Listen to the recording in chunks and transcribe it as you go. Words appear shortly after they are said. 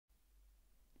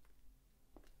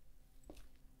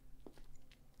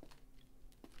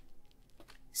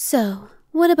So,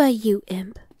 what about you,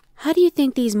 Imp? How do you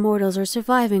think these mortals are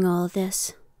surviving all of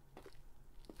this?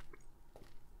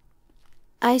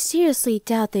 I seriously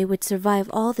doubt they would survive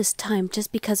all this time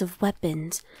just because of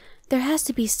weapons. There has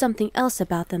to be something else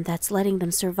about them that's letting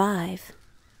them survive.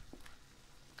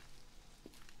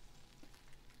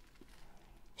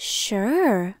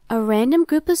 Sure, a random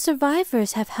group of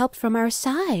survivors have helped from our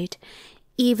side.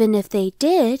 Even if they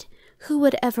did, who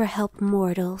would ever help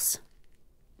mortals?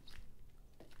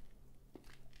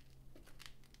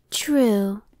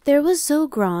 True, there was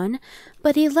Zogron,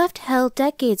 but he left Hell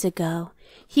decades ago.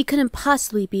 He couldn't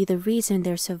possibly be the reason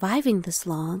they're surviving this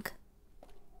long.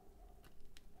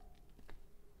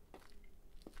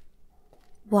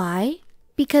 Why?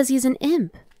 Because he's an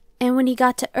imp, and when he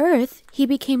got to Earth, he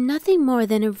became nothing more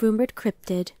than a rumored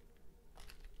cryptid.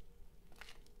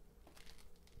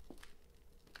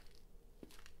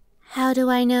 How do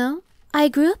I know? I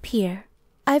grew up here.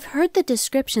 I've heard the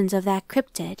descriptions of that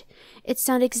cryptid. It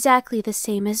sounds exactly the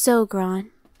same as Zogron.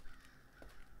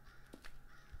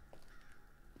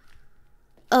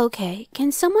 Okay,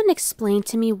 can someone explain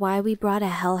to me why we brought a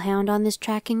hellhound on this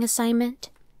tracking assignment?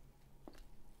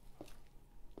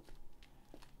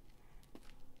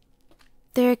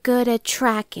 They're good at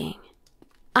tracking.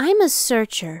 I'm a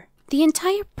searcher. The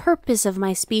entire purpose of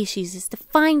my species is to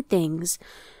find things.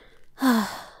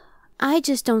 I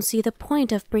just don't see the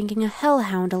point of bringing a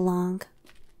hellhound along.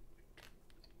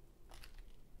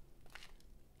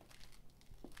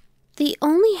 The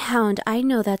only hound I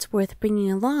know that's worth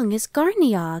bringing along is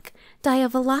Garniog,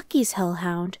 Diavolaki's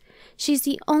hellhound. She's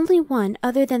the only one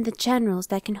other than the generals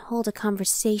that can hold a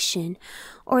conversation,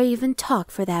 or even talk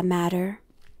for that matter.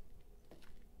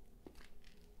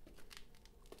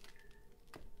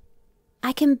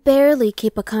 I can barely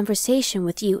keep a conversation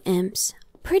with you imps.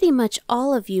 Pretty much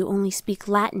all of you only speak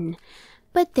Latin,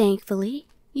 but thankfully,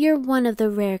 you're one of the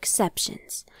rare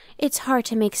exceptions. It's hard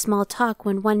to make small talk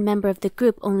when one member of the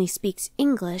group only speaks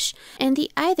English, and the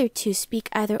other two speak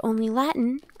either only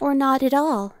Latin or not at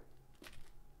all.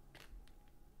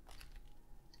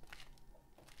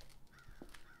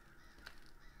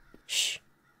 Shh,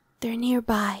 they're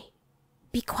nearby.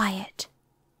 Be quiet.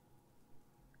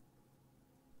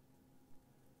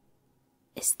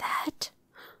 Is that?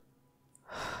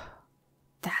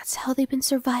 That's how they've been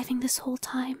surviving this whole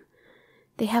time?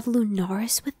 They have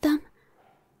Lunaris with them?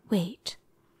 Wait,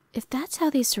 if that's how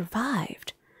they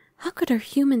survived, how could our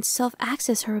human self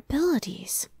access her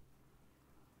abilities?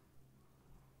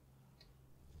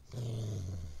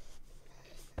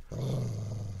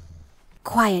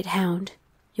 Quiet, hound.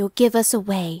 You'll give us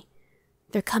away.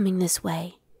 They're coming this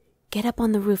way. Get up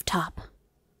on the rooftop.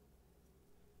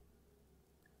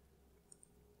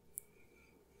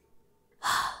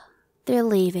 They're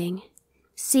leaving.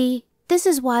 See, this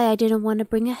is why I didn't want to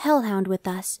bring a hellhound with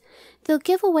us. They'll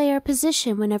give away our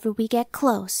position whenever we get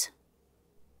close.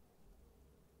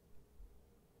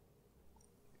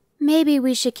 Maybe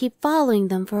we should keep following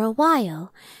them for a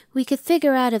while. We could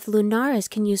figure out if Lunaris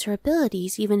can use her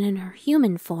abilities even in her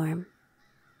human form.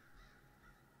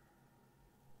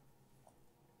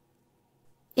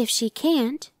 If she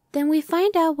can't, then we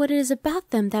find out what it is about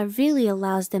them that really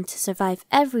allows them to survive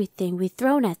everything we've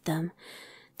thrown at them.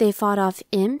 They fought off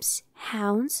imps,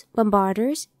 hounds,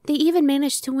 bombarders. They even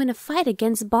managed to win a fight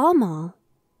against Balmal.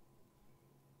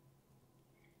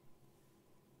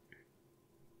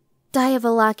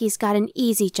 Diavolaki's got an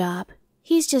easy job.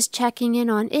 He's just checking in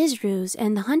on Izruuz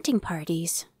and the hunting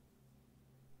parties.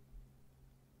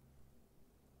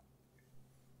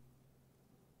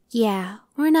 Yeah,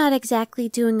 we're not exactly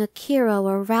doing a Kiro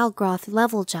or Ralgroth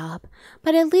level job,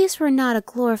 but at least we're not a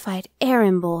glorified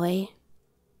errand boy.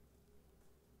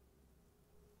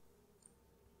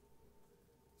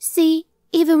 See,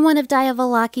 even one of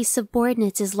Diavolaki's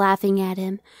subordinates is laughing at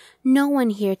him. No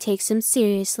one here takes him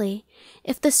seriously.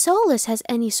 If the Soulless has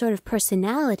any sort of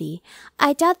personality,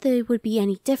 I doubt that it would be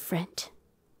any different.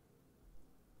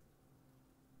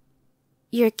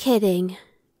 You're kidding.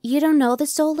 You don't know the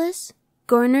Soulless?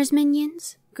 Gorner's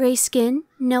minions? Gray skin?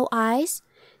 No eyes?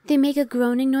 They make a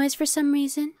groaning noise for some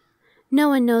reason? No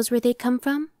one knows where they come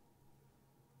from?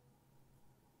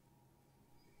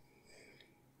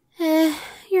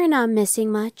 You're not missing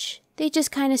much. They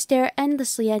just kinda stare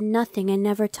endlessly at nothing and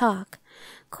never talk.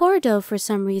 Cordo, for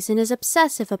some reason, is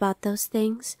obsessive about those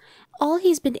things. All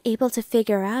he's been able to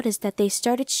figure out is that they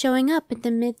started showing up in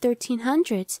the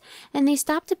mid-1300s, and they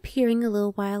stopped appearing a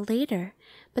little while later.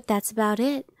 But that's about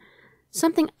it.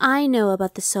 Something I know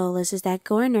about the Soulless is that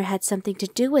Gorner had something to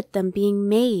do with them being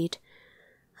made.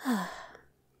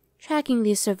 Tracking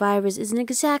these survivors isn't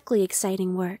exactly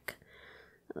exciting work.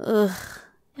 Ugh,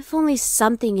 If only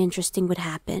something interesting would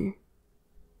happen.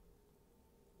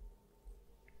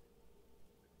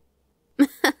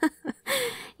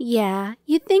 Yeah,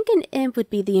 you'd think an imp would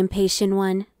be the impatient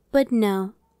one, but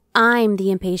no, I'm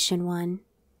the impatient one.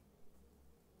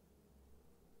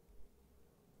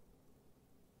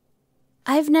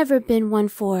 I've never been one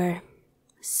for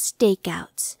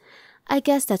stakeouts. I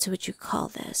guess that's what you call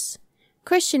this.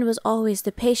 Christian was always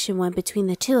the patient one between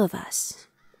the two of us.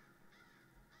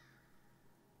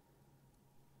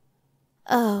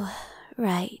 Oh,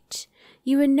 right.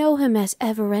 You would know him as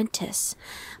Evanescence,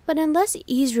 but unless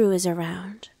Izruuz is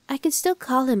around, I could still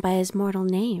call him by his mortal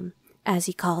name, as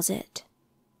he calls it.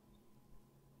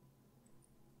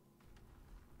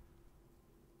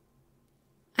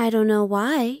 I don't know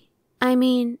why. I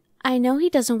mean, I know he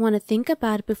doesn't want to think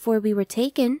about it before we were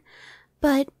taken,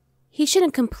 but he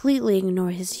shouldn't completely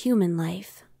ignore his human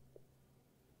life.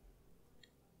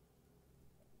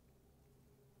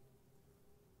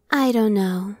 I don't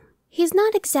know. He's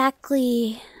not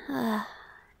exactly,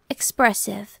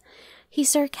 expressive. He's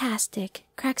sarcastic,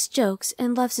 cracks jokes,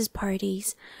 and loves his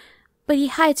parties. But he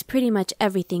hides pretty much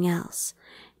everything else.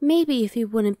 Maybe if he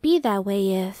wouldn't be that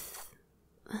way if...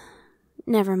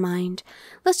 Never mind.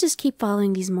 Let's just keep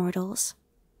following these mortals.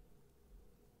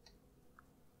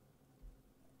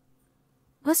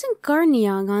 Wasn't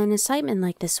Garniong on an assignment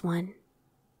like this one?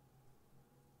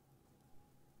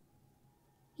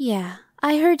 Yeah,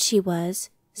 I heard she was.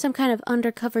 Some kind of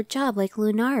undercover job like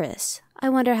Lunaris. I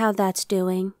wonder how that's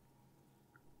doing.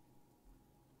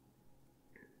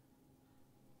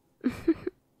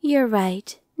 You're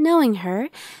right. Knowing her,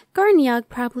 Garniog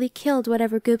probably killed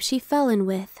whatever group she fell in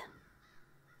with.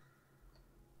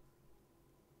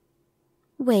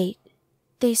 Wait,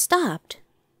 they stopped.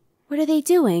 What are they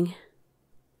doing?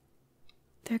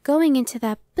 They're going into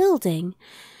that building.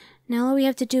 Now all we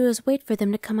have to do is wait for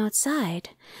them to come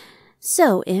outside.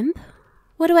 So, Imp,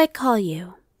 what do I call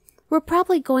you? We're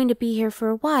probably going to be here for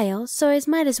a while, so I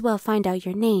might as well find out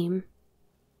your name.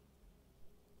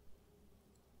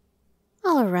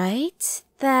 Alright,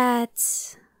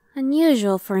 that's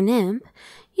unusual for an imp.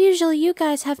 Usually you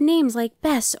guys have names like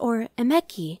Bess or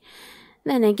Emeki.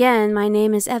 Then again, my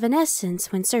name is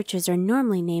Evanescence when searchers are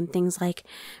normally named things like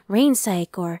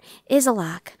Rainsyke or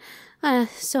Izalak,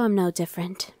 so I'm no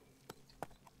different.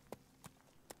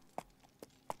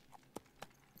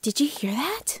 Did you hear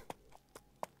that?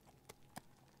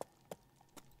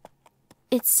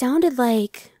 It sounded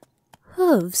like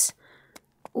hooves.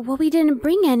 Well, we didn't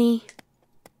bring any.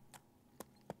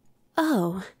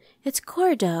 Oh, it's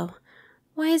Cordo.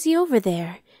 Why is he over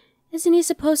there? Isn't he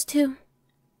supposed to...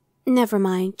 Never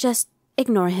mind, just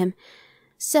ignore him.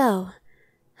 So,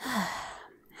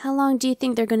 how long do you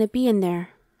think they're going to be in there?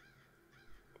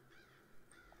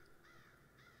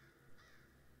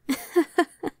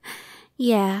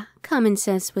 Yeah, common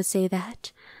sense would say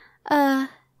that.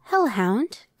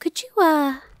 Hellhound, could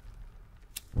you,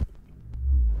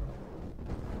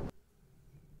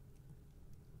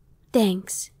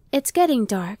 Thanks. It's getting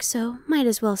dark, so might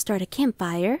as well start a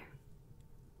campfire.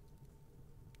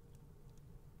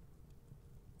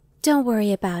 Don't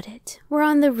worry about it. We're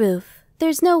on the roof.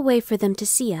 There's no way for them to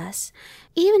see us.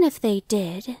 Even if they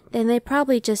did, then they'd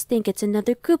probably just think it's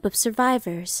another group of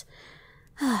survivors.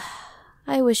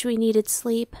 I wish we needed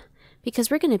sleep, because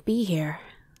we're gonna be here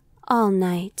all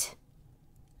night.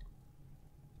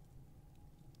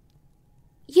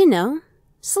 You know,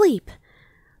 sleep.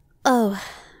 Oh,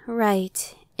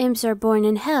 right. Imps are born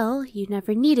in hell. You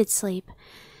never needed sleep.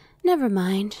 Never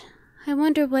mind. I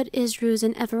wonder what Izruuz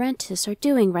and Erevnitís are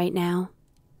doing right now.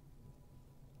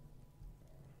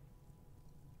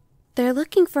 They're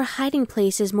looking for hiding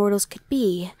places mortals could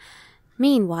be.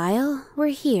 Meanwhile, we're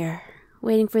here,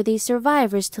 waiting for these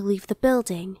survivors to leave the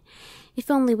building. If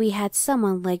only we had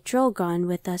someone like Drogon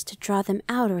with us to draw them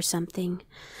out or something.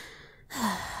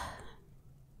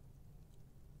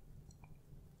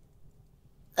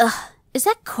 Ugh, is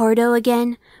that Cordo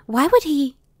again? Why would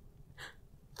he...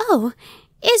 Oh,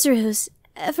 Izruuz,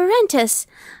 Evanescence,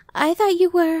 I thought you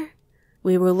were...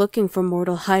 We were looking for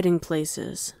mortal hiding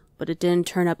places, but it didn't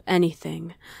turn up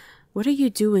anything. What are you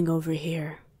doing over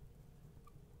here?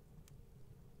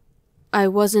 I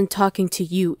wasn't talking to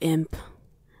you, imp.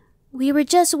 We were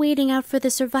just waiting out for the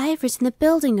survivors in the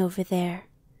building over there.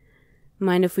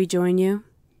 Mind if we join you?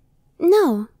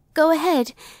 No, go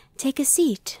ahead. Take a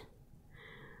seat.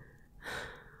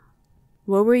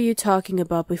 What were you talking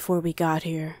about before we got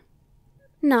here?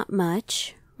 Not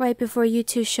much. Right before you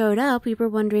two showed up, we were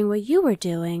wondering what you were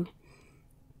doing.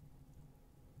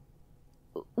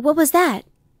 What was that?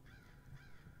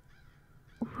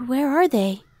 Where are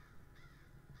they?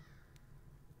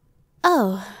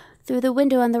 Oh, through the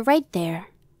window on the right there.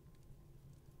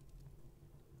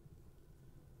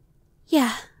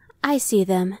 Yeah, I see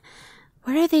them.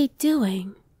 What are they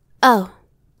doing? Oh,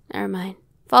 never mind.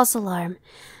 False alarm.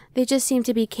 They just seem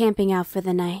to be camping out for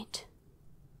the night.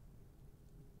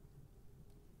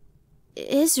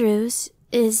 Izruuz,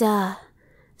 is,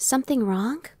 something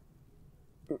wrong?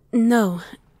 No,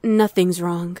 nothing's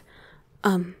wrong.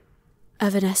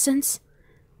 Evanescence?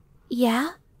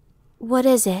 Yeah? What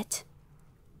is it?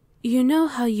 You know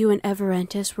how you and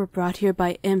Erevnitís were brought here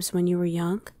by imps when you were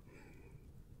young?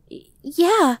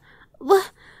 Yeah.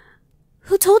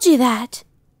 Who told you that?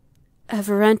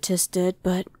 Erevnitís did,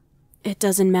 but it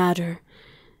doesn't matter.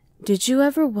 Did you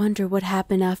ever wonder what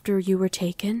happened after you were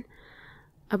taken?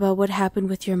 About what happened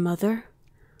with your mother?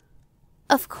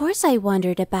 Of course I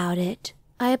wondered about it.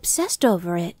 I obsessed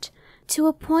over it. To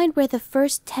a point where the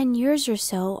first 10 years or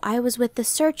so I was with the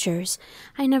searchers.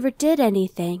 I never did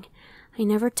anything. I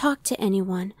never talked to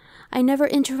anyone. I never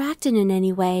interacted in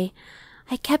any way.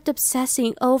 I kept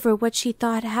obsessing over what she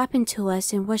thought happened to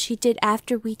us and what she did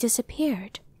after we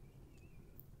disappeared.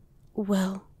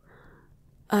 Well,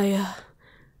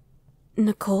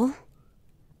 Nicole?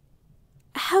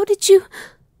 How did you...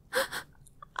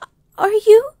 Are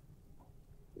you...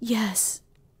 Yes,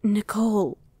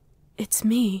 Nicole. It's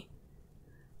me.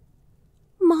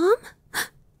 Mom?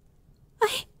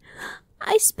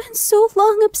 I spent so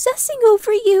long obsessing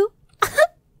over you.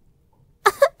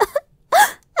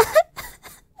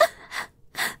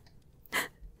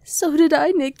 So did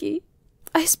I, Nikki.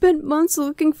 I spent months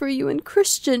looking for you in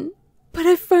Christian, but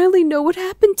I finally know what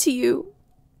happened to you.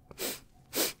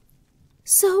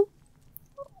 So,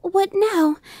 what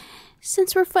now?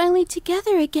 Since we're finally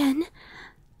together again,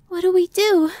 what do we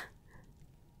do?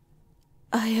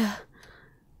 I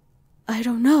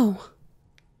don't know.